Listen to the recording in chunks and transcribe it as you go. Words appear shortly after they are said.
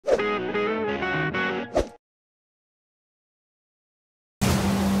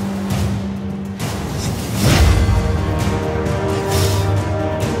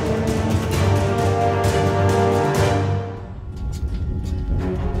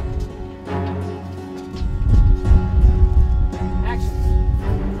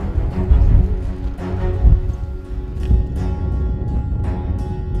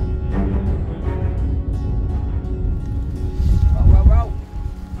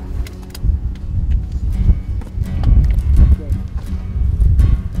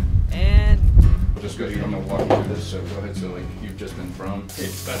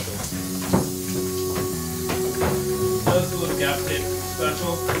tape special. That's a little gap tape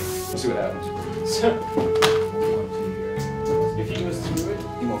special. Let's see what happens. If he goes through it,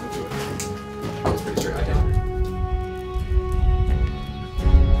 He won't go through it. That's pretty sure I can.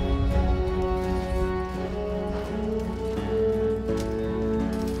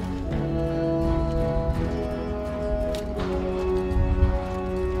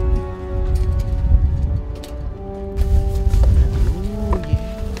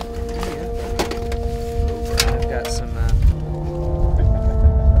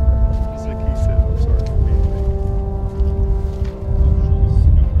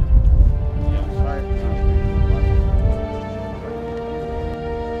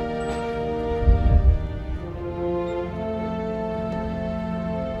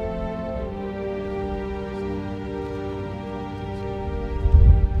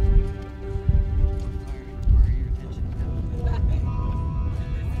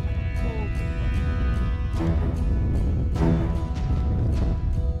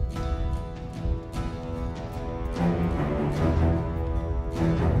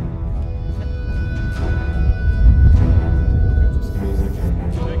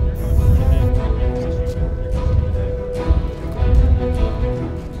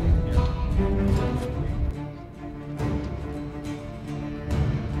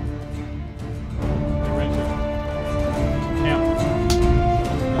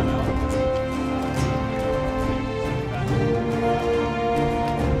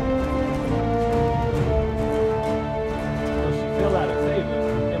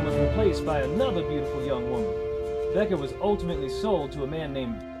 by another beautiful young woman. Becca was ultimately sold to a man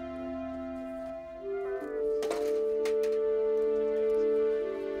named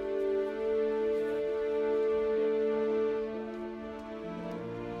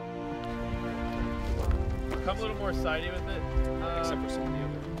Come a little more sidey with it. Except for some of the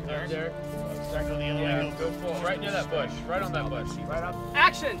other. There. Start to the other way. Go full. Right near that bush. Right on that bush. Right up.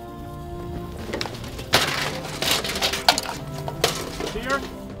 Action! Here.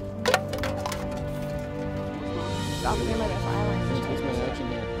 Do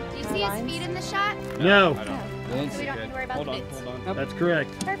you see his feet in the shot? No. So we don't have to worry about the bits. Hold on. That's correct.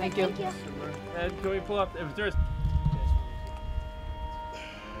 Perfect, thank you. And can we pull up if there's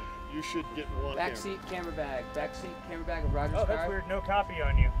You should get one. Backseat camera bag. Backseat camera bag of Roger's Oh, car. that's weird. No copy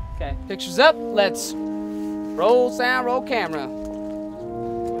on you. Okay. Pictures up. Let's roll sound, roll camera.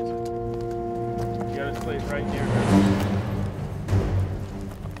 you got his plate right near her.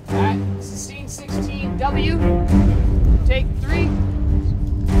 Alright, this is scene 16W. Take 3.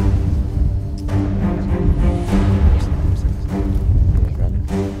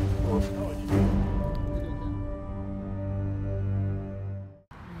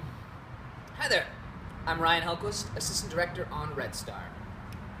 Hi there, I'm Ryan Helquist, Assistant Director on Red Star.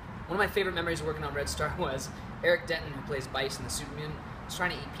 One of my favorite memories of working on Red Star was Eric Denton, who plays Bice in the Super Mutant, was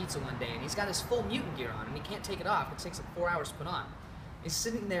trying to eat pizza one day, and he's got his full mutant gear on, and he can't take it off. It takes like 4 hours to put on. He's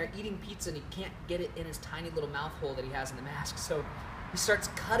sitting there eating pizza, and he can't get it in his tiny little mouth hole that he has in the mask, so he starts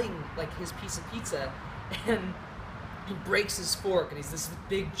cutting like his piece of pizza, and he breaks his fork, and he's this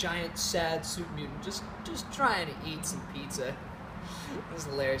big, giant, sad Super Mutant just trying to eat some pizza. This is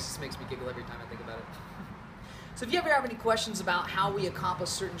hilarious. This makes me giggle every time I think about it. So if you ever have any questions about how we accomplish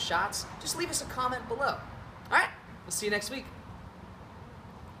certain shots, just leave us a comment below. All right, we'll see you next week.